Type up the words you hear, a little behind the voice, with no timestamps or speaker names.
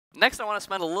Next, I want to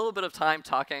spend a little bit of time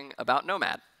talking about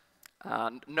Nomad.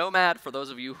 Nomad, for those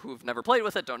of you who've never played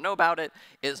with it, don't know about it,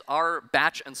 is our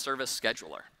batch and service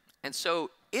scheduler. And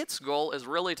so its goal is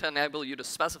really to enable you to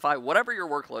specify whatever your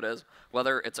workload is,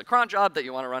 whether it's a cron job that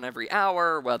you want to run every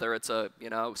hour, whether it's a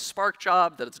Spark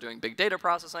job that it's doing big data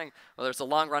processing, whether it's a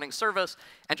long-running service,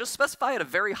 and just specify at a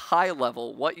very high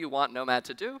level what you want Nomad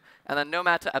to do, and then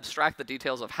Nomad to abstract the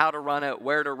details of how to run it,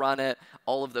 where to run it,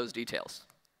 all of those details.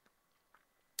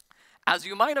 As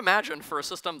you might imagine, for a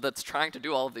system that's trying to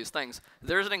do all of these things,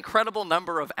 there's an incredible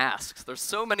number of asks. There's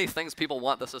so many things people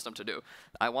want the system to do.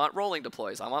 I want rolling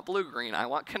deploys. I want blue-green. I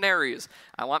want canaries.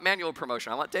 I want manual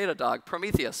promotion. I want Datadog,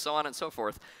 Prometheus, so on and so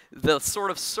forth. The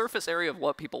sort of surface area of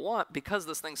what people want, because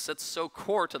this thing sits so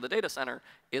core to the data center,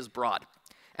 is broad.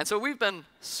 And so we've been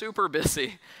super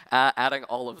busy adding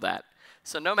all of that.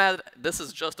 So Nomad, this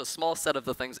is just a small set of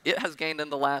the things it has gained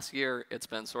in the last year. It's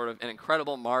been sort of an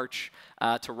incredible march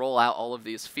to roll out all of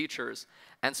these features.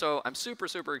 And so I'm super,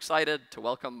 super excited to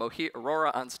welcome Mohit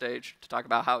Arora on stage to talk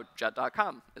about how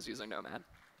Jet.com is using Nomad.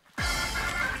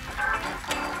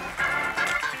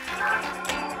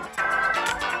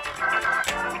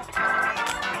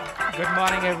 Good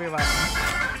morning, everyone.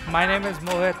 My name is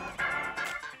Mohit.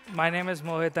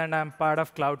 And I'm part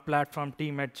of Cloud Platform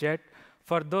team at Jet.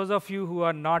 For those of you who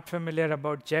are not familiar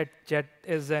about Jet, Jet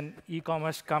is an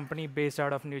e-commerce company based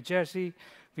out of New Jersey.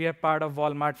 We are part of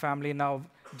Walmart family now.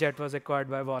 Jet was acquired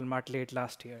by Walmart late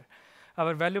last year.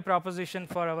 Our value proposition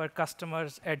for our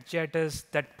customers at Jet is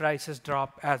that prices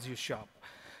drop as you shop.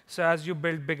 So as you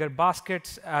build bigger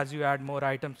baskets, as you add more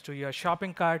items to your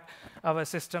shopping cart, our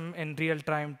system in real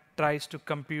time tries to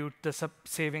compute the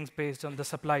savings based on the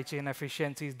supply chain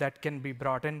efficiencies that can be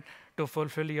brought in to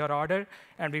fulfill your order,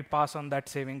 and we pass on that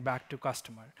saving back to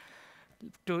customer.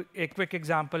 To a quick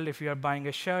example, if you are buying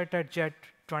a shirt at Jet,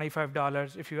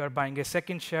 $25. If you are buying a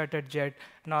second shirt at Jet,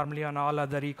 normally on all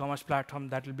other e-commerce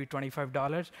platforms, that will be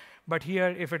 $25. But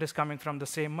here, if it is coming from the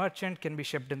same merchant, can be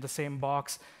shipped in the same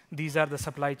box. These are the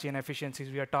supply chain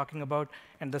efficiencies we are talking about.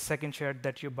 And the second shirt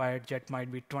that you buy at Jet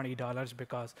might be $20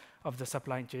 because of the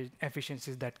supply chain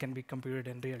efficiencies that can be computed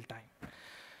in real time.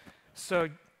 So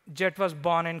Jet was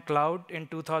born in cloud in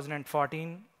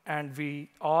 2014. And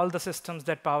all the systems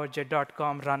that power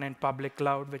Jet.com run in public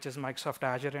cloud, which is Microsoft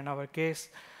Azure in our case.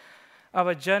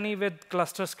 Our journey with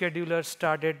cluster schedulers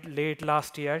started late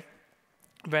last year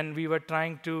when we were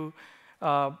trying to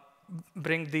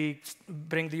bring the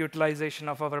utilization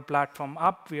of our platform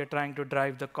up. We are trying to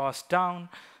drive the cost down.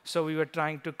 So we were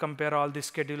trying to compare all the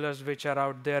schedulers which are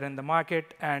out there in the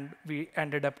market, and we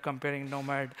ended up comparing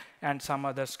Nomad and some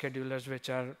other schedulers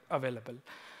which are available.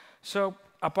 So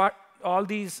all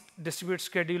these distributed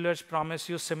schedulers promise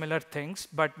you similar things,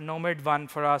 but Nomad won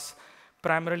for us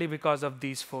primarily because of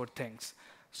these 4 things.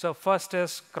 So first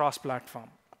is cross-platform.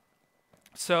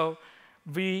 So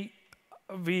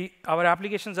our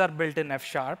applications are built in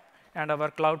F#, and our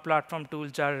cloud platform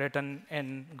tools are written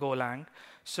in Golang.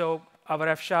 So our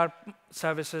F#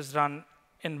 services run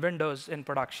in Windows in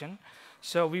production.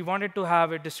 So we wanted to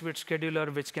have a distributed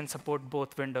scheduler which can support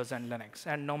both Windows and Linux,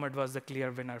 and Nomad was the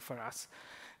clear winner for us.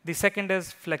 The second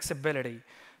is flexibility.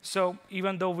 So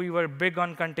even though we were big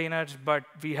on containers, but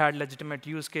we had legitimate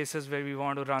use cases where we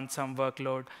want to run some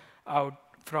workload out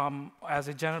from as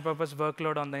a general purpose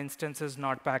workload on the instances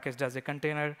not packaged as a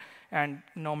container. And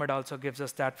Nomad also gives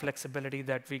us that flexibility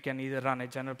that we can either run a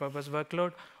general purpose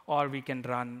workload or we can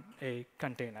run a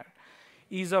container.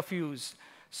 Ease of use.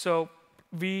 So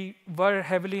we were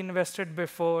heavily invested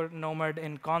before Nomad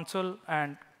in console,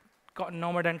 and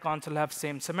Nomad and console have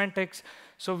same semantics.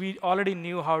 So we already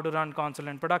knew how to run console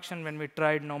in production. When we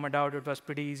tried Nomad out, it was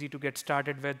pretty easy to get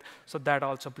started with. So that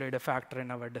also played a factor in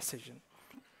our decision.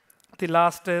 The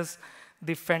last is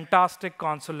the fantastic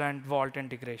console and Vault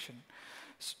integration.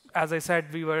 As I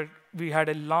said, we had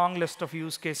a long list of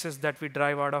use cases that we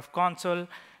drive out of console.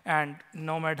 And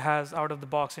Nomad has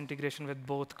out-of-the-box integration with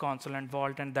both console and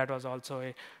Vault. And that was also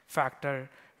a factor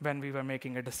when we were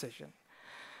making a decision.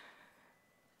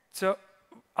 So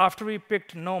after we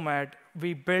picked Nomad,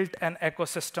 we built an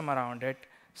ecosystem around it.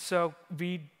 So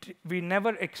we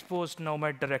never exposed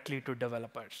Nomad directly to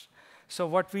developers. So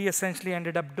what we essentially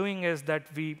ended up doing is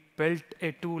that we built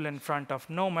a tool in front of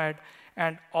Nomad,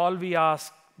 and all we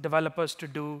ask developers to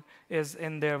do is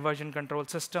in their version control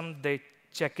system, they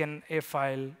check in a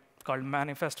file called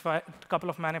manifest file, a couple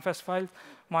of manifest files.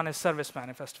 One is service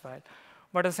manifest file.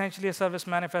 But essentially, a service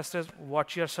manifest is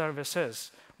what your service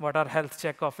is, what our health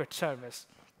check of its service,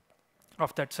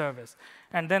 of that service.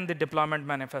 And then the deployment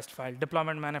manifest file.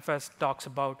 Deployment manifest talks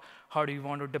about how do you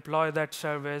want to deploy that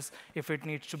service, if it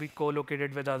needs to be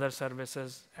co-located with other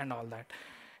services, and all that.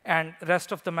 And the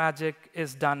rest of the magic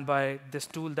is done by this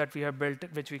tool that we have built,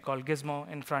 which we call Gizmo,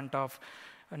 in front of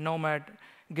Nomad.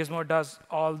 Gizmo does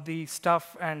all the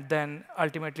stuff, and then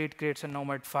ultimately it creates a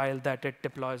Nomad file that it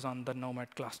deploys on the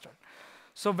Nomad cluster.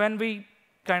 So when we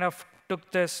kind of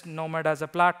took this Nomad as a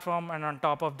platform, and on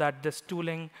top of that, this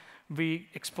tooling, we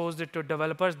exposed it to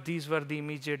developers, these were the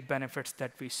immediate benefits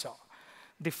that we saw.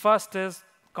 The first is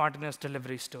continuous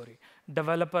delivery story.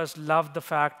 Developers love the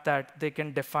fact that they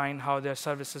can define how their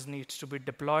services needs to be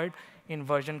deployed in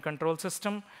version control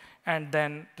system, and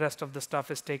then rest of the stuff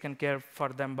is taken care for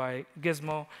them by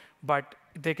Gizmo, but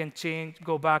they can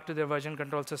go back to their version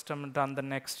control system and run the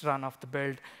next run of the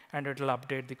build, and it'll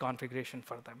update the configuration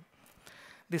for them.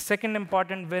 The second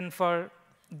important win for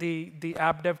the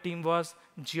app dev team was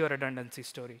geo-redundancy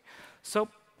story. So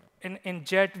in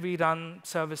Jet, we run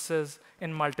services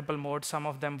in multiple modes. Some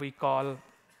of them we call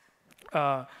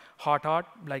hot,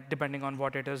 like depending on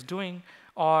what it is doing,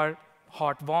 or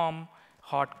hot, warm,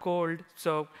 hot, cold.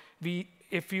 So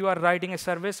if you are writing a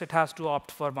service, it has to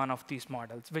opt for one of these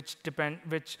models,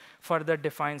 which further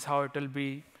defines how it will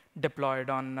be deployed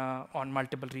on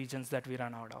multiple regions that we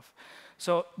run out of.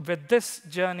 So with this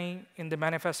journey, in the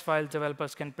manifest files,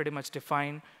 developers can pretty much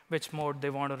define which mode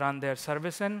they want to run their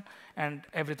service in, and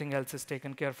everything else is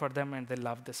taken care for them, and they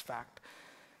love this fact.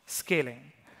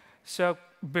 Scaling. So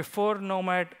before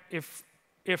Nomad, if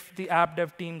the app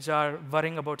dev teams are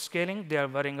worrying about scaling, they are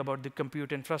worrying about the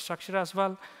compute infrastructure as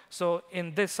well. So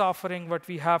in this offering, what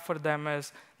we have for them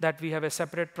is that we have a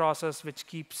separate process which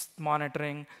keeps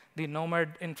monitoring the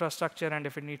Nomad infrastructure, and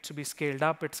if it needs to be scaled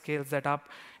up, it scales that up.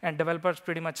 And developers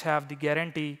pretty much have the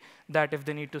guarantee that if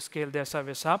they need to scale their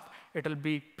service up, it'll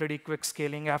be pretty quick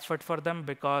scaling effort for them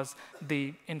because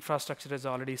the infrastructure is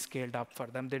already scaled up for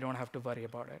them. They don't have to worry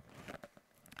about it.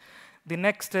 The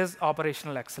next is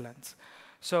operational excellence.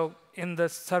 So in the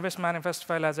service manifest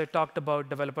file, as I talked about,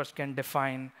 developers can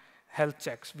define health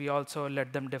checks. We also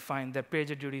let them define their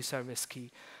PagerDuty service key.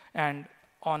 And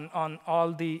on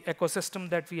all the ecosystem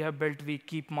that we have built, we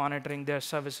keep monitoring their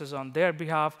services on their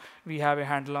behalf. We have a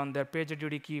handle on their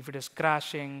PagerDuty key if it is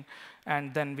crashing,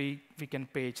 and then we can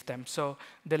page them. So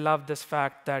they love this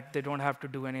fact that they don't have to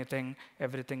do anything.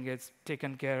 Everything is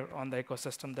taken care on the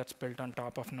ecosystem that's built on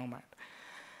top of Nomad.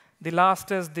 The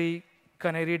last is the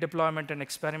canary deployment and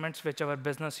experiments, which our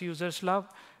business users love.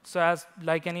 So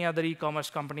like any other e-commerce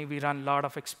company, we run a lot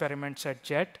of experiments at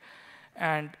Jet.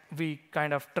 And we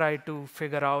kind of try to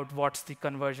figure out what's the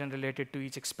conversion related to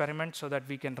each experiment so that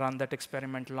we can run that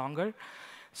experiment longer.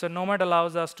 So Nomad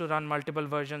allows us to run multiple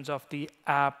versions of the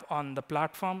app on the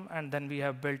platform. And then we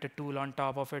have built a tool on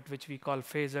top of it, which we call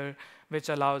Phaser, which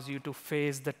allows you to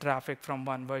phase the traffic from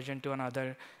one version to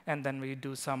another. And then we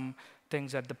do some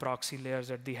things at the proxy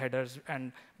layers, at the headers,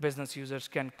 and business users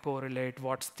can correlate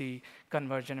what's the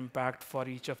conversion impact for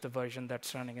each of the version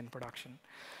that's running in production.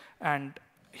 And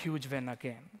huge win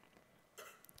again.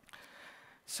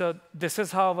 So this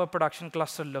is how our production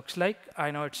cluster looks like.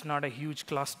 I know it's not a huge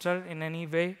cluster in any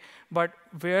way, but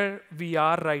where we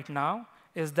are right now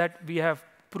is that we have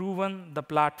proven the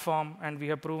platform and we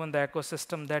have proven the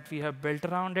ecosystem that we have built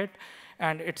around it.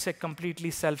 And it's a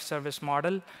completely self-service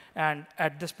model. And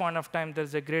at this point of time,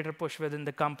 there's a greater push within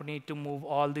the company to move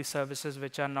all the services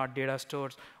which are not data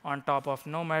stores on top of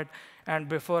Nomad. And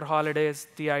before holidays,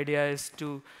 the idea is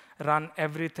to run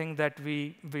everything that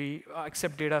we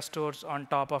accept data stores on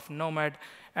top of Nomad.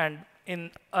 And in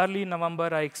early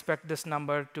November, I expect this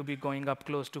number to be going up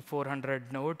close to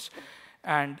 400 nodes.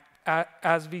 And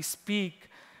as we speak,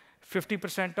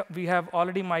 50%, we have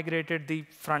already migrated the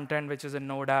front end, which is a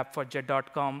Node app for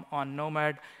Jet.com on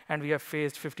Nomad, and we have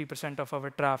phased 50% of our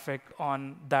traffic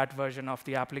on that version of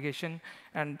the application.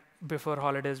 And before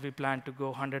holidays, we plan to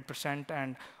go 100%,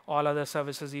 and all other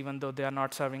services, even though they are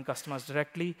not serving customers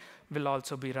directly, will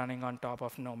also be running on top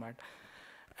of Nomad.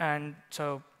 And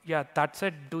so, yeah, that's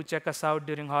it. Do check us out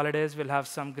during holidays. We'll have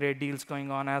some great deals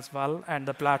going on as well, and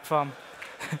the platform,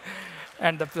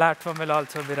 and the platform will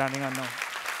also be running on Nomad.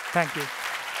 Thank you.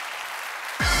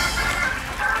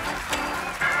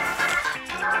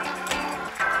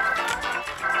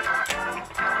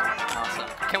 Awesome.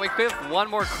 Can we give one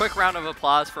more quick round of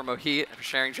applause for Mohit for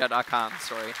sharing Jet.com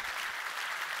story?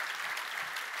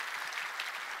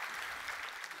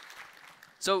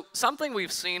 So something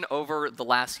we've seen over the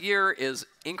last year is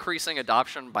increasing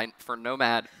adoption for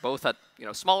Nomad, both at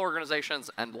small organizations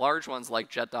and large ones like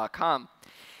Jet.com.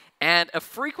 And a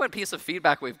frequent piece of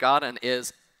feedback we've gotten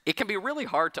is it can be really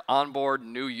hard to onboard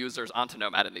new users onto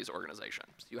Nomad in these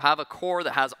organizations. You have a core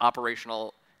that has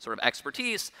operational sort of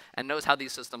expertise and knows how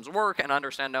these systems work and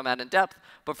understand Nomad in depth.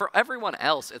 But for everyone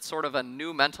else, it's sort of a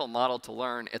new mental model to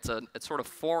learn. It's sort of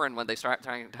foreign when they start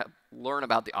trying to learn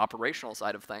about the operational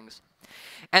side of things.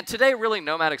 And today, really,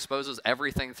 Nomad exposes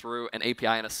everything through an API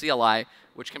and a CLI,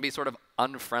 which can be sort of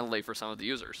unfriendly for some of the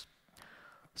users.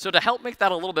 So to help make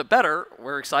that a little bit better,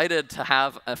 we're excited to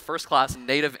have a first-class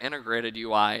native integrated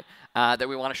UI that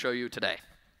we want to show you today.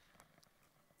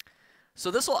 So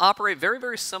this will operate very,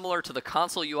 very similar to the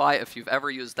console UI if you've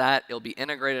ever used that. It'll be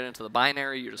integrated into the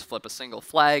binary. You just flip a single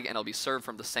flag, and it'll be served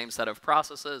from the same set of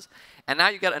processes. And now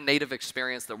you get a native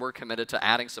experience that we're committed to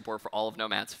adding support for all of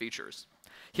Nomad's features.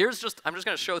 I'm just going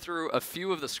to show through a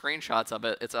few of the screenshots of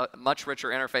it. It's a much richer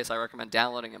interface. I recommend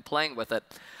downloading and playing with it.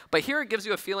 But here it gives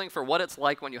you a feeling for what it's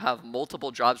like when you have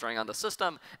multiple jobs running on the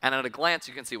system. And at a glance,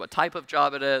 you can see what type of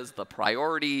job it is, the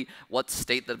priority, what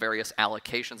state the various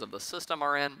allocations of the system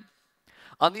are in.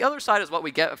 On the other side is what we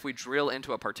get if we drill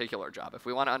into a particular job, if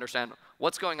we want to understand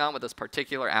what's going on with this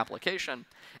particular application.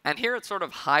 And here it's sort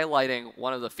of highlighting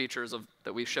one of the features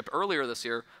that we shipped earlier this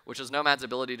year, which is Nomad's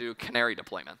ability to do canary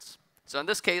deployments. So in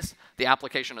this case, the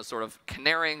application is sort of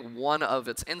canarying one of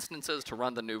its instances to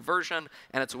run the new version,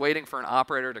 and it's waiting for an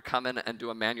operator to come in and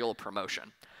do a manual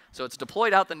promotion. So it's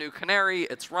deployed out the new canary,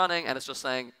 it's running, and it's just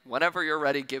saying, whenever you're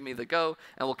ready, give me the go,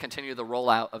 and we'll continue the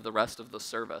rollout of the rest of the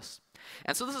service.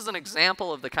 And so this is an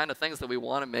example of the kind of things that we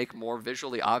want to make more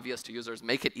visually obvious to users,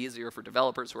 make it easier for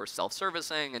developers who are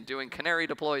self-servicing and doing canary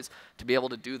deploys to be able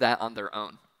to do that on their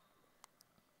own.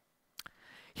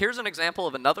 Here's an example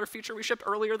of another feature we shipped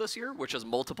earlier this year, which is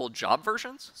multiple job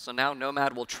versions. So now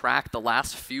Nomad will track the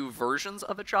last few versions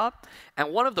of a job.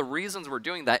 And one of the reasons we're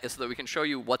doing that is so that we can show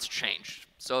you what's changed.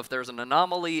 So if there's an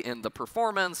anomaly in the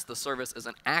performance, the service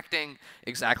isn't acting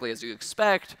exactly as you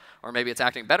expect, or maybe it's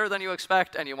acting better than you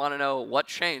expect, and you want to know what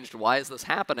changed, why is this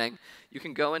happening, you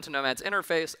can go into Nomad's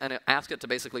interface and ask it to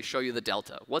basically show you the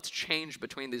delta. What's changed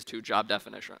between these two job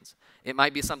definitions? It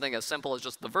might be something as simple as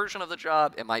just the version of the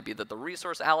job. It might be that the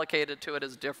resource allocated to it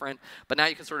is different. But now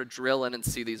you can sort of drill in and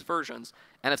see these versions.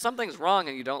 And if something's wrong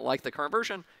and you don't like the current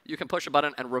version, you can push a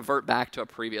button and revert back to a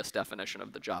previous definition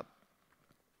of the job.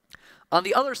 On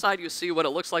the other side, you see what it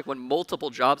looks like when multiple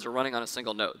jobs are running on a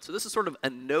single node. So this is sort of a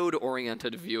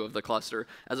node-oriented view of the cluster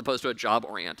as opposed to a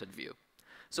job-oriented view.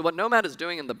 So what Nomad is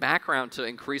doing in the background to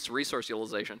increase resource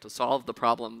utilization, to solve the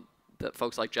problem that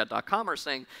folks like Jet.com are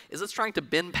saying, is it's trying to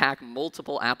bin pack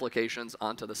multiple applications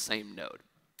onto the same node.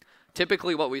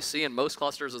 Typically, what we see in most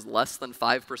clusters is less than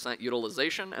 5%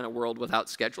 utilization in a world without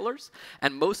schedulers,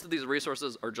 and most of these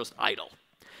resources are just idle.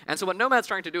 And so what Nomad's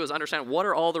trying to do is understand what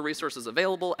are all the resources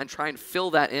available and try and fill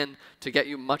that in to get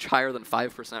you much higher than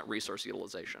 5% resource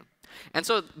utilization. And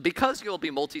so because you'll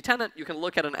be multi-tenant, you can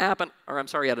look at an app, at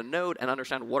a node, and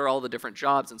understand what are all the different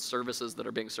jobs and services that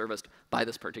are being serviced by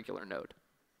this particular node.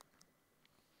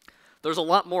 There's a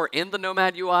lot more in the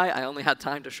Nomad UI. I only had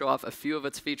time to show off a few of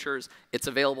its features. It's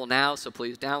available now, so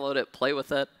please download it, play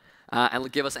with it,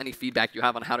 and give us any feedback you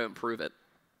have on how to improve it.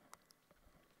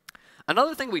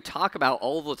 Another thing we talk about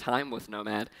all the time with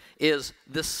Nomad is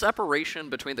this separation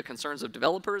between the concerns of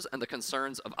developers and the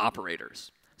concerns of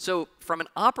operators. So from an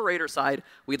operator side,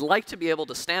 we'd like to be able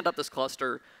to stand up this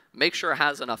cluster, make sure it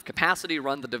has enough capacity,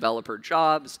 run the developer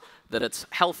jobs, that it's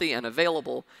healthy and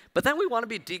available. But then we want to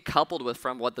be decoupled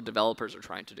from what the developers are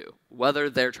trying to do.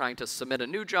 Whether they're trying to submit a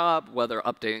new job, whether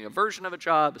updating a version of a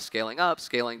job, scaling up,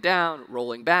 scaling down,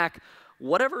 rolling back,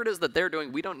 whatever it is that they're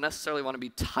doing, we don't necessarily want to be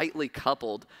tightly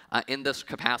coupled in this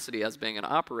capacity as being an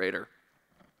operator.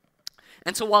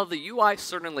 And so while the UI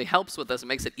certainly helps with this, it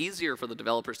makes it easier for the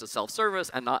developers to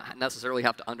self-service and not necessarily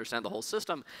have to understand the whole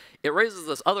system, it raises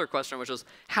this other question, which is,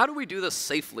 how do we do this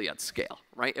safely at scale,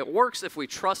 right? It works if we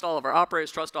trust all of our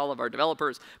operators, trust all of our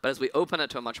developers, but as we open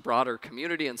it to a much broader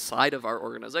community inside of our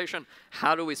organization,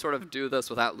 how do we sort of do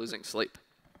this without losing sleep?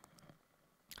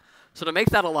 So to make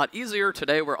that a lot easier,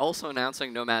 today we're also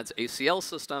announcing Nomad's ACL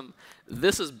system.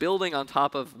 This is building on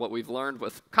top of what we've learned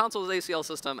with Console's ACL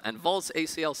system and Vault's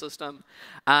ACL system.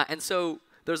 And so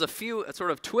there's a few sort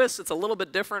of twists. It's a little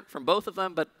bit different from both of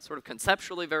them, but sort of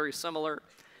conceptually very similar.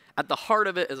 At the heart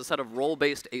of it is a set of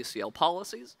role-based ACL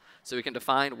policies. So we can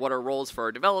define what are roles for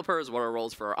our developers, what are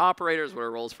roles for our operators, what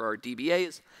are roles for our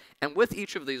DBAs. And with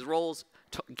each of these roles,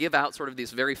 to give out sort of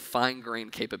these very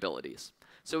fine-grained capabilities.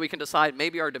 So we can decide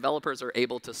maybe our developers are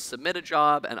able to submit a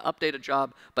job and update a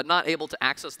job, but not able to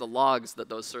access the logs that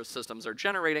those systems are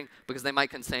generating because they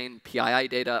might contain PII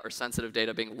data or sensitive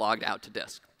data being logged out to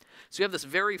disk. So you have this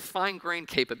very fine-grained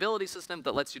capability system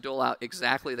that lets you dole out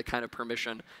exactly the kind of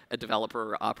permission a developer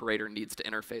or operator needs to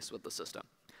interface with the system.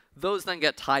 Those then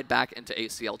get tied back into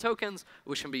ACL tokens,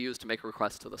 which can be used to make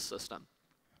requests to the system.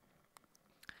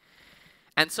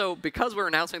 And so because we're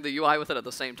announcing the UI with it at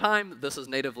the same time, this is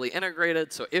natively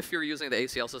integrated. So if you're using the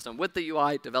ACL system with the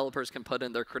UI, developers can put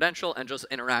in their credential and just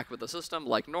interact with the system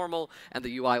like normal, and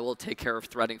the UI will take care of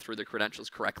threading through the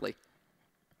credentials correctly.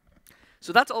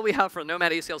 So that's all we have for the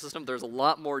Nomad ACL system. There's a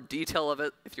lot more detail of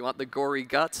it. If you want the gory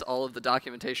guts, all of the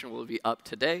documentation will be up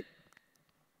to date.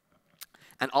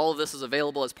 And all of this is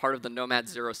available as part of the Nomad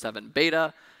 07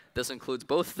 beta. This includes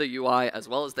both the UI as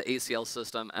well as the ACL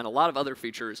system and a lot of other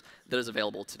features that is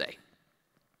available today.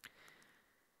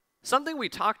 Something we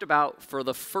talked about for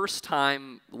the first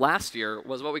time last year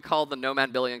was what we called the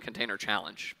Nomad Billion Container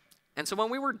Challenge. And so when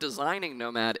we were designing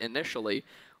Nomad initially,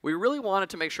 we really wanted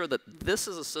to make sure that this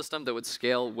is a system that would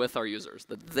scale with our users,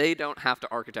 that they don't have to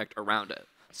architect around it.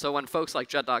 So when folks like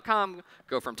Jet.com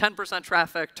go from 10%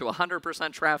 traffic to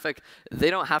 100% traffic, they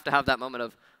don't have to have that moment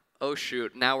of, oh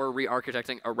shoot, now we're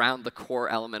re-architecting around the core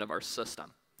element of our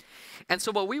system. And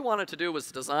so what we wanted to do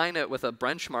was design it with a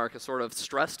benchmark, a sort of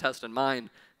stress test in mind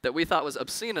that we thought was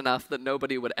obscene enough that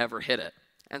nobody would ever hit it.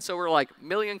 And so we're like,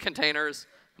 million containers,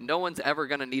 no one's ever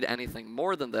going to need anything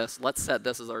more than this. Let's set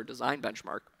this as our design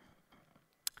benchmark.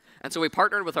 And so we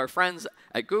partnered with our friends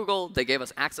at Google. They gave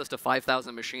us access to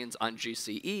 5,000 machines on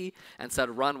GCE and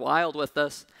said, run wild with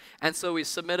this. And so we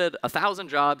submitted 1,000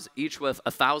 jobs, each with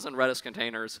 1,000 Redis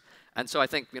containers. And so I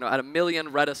think at 1 million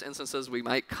Redis instances, we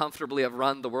might comfortably have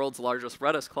run the world's largest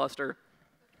Redis cluster.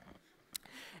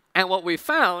 And what we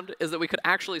found is that we could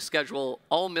actually schedule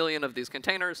all 1 million of these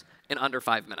containers in under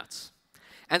 5 minutes.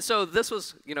 And so this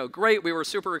was great. We were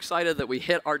super excited that we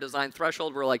hit our design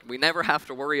threshold. We're like, we never have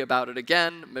to worry about it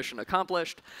again. Mission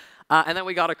accomplished. And then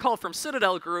we got a call from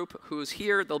Citadel Group, who's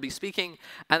here. They'll be speaking.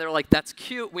 And they're like, that's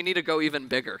cute. We need to go even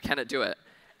bigger. Can it do it?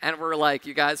 And we're like,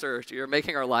 you guys you're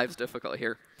making our lives difficult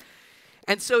here.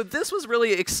 And so this was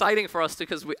really exciting for us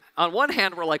because on one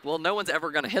hand, we're like, well, no one's ever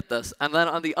going to hit this. And then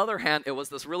on the other hand, it was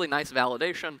this really nice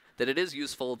validation that it is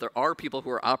useful. There are people who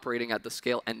are operating at this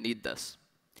scale and need this.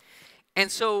 And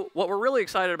so what we're really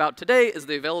excited about today is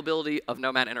the availability of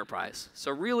Nomad Enterprise. So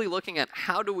really looking at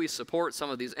how do we support some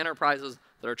of these enterprises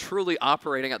that are truly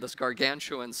operating at this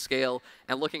gargantuan scale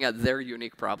and looking at their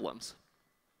unique problems.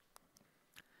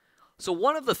 So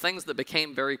one of the things that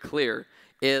became very clear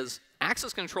is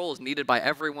access control is needed by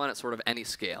everyone at sort of any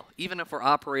scale. Even if we're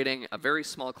operating a very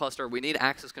small cluster, we need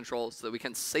access control so that we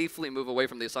can safely move away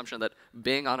from the assumption that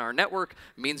being on our network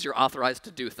means you're authorized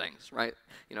to do things, right?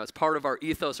 It's part of our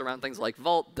ethos around things like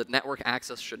Vault that network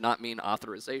access should not mean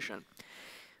authorization.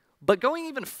 But going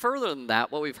even further than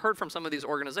that, what we've heard from some of these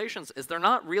organizations is they're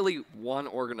not really one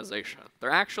organization.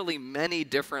 They're actually many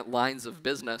different lines of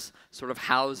business sort of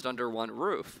housed under one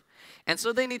roof. And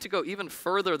so they need to go even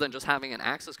further than just having an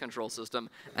access control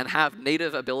system and have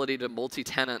native ability to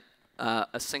multi-tenant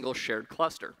a single shared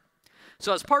cluster.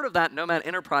 So as part of that, Nomad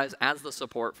Enterprise adds the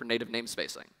support for native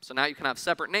namespacing. So now you can have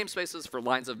separate namespaces for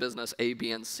lines of business A,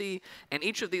 B, and C, and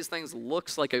each of these things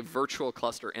looks like a virtual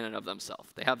cluster in and of themselves.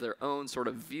 They have their own sort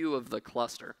of view of the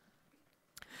cluster.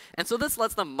 And so this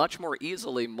lets them much more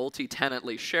easily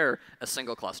multi-tenantly share a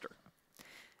single cluster.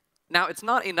 Now, it's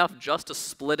not enough just to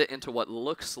split it into what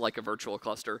looks like a virtual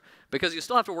cluster, because you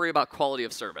still have to worry about quality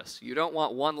of service. You don't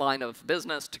want one line of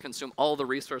business to consume all the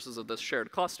resources of this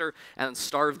shared cluster and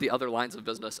starve the other lines of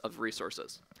business of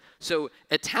resources. So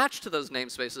attached to those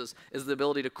namespaces is the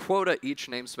ability to quota each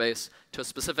namespace to a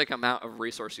specific amount of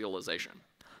resource utilization.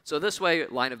 So this way,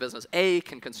 line of business A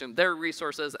can consume their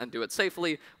resources and do it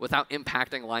safely without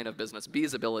impacting line of business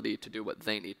B's ability to do what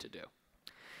they need to do.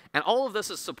 And all of this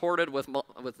is supported with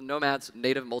Nomad's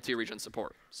native multi-region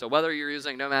support. So whether you're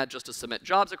using Nomad just to submit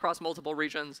jobs across multiple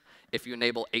regions, if you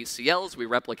enable ACLs, we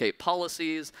replicate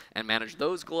policies and manage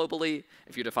those globally.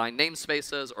 If you define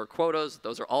namespaces or quotas,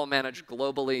 those are all managed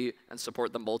globally and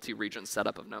support the multi-region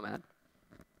setup of Nomad.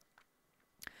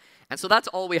 And so that's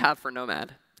all we have for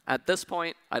Nomad. At this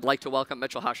point, I'd like to welcome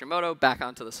Mitchell Hashimoto back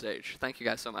onto the stage. Thank you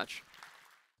guys so much.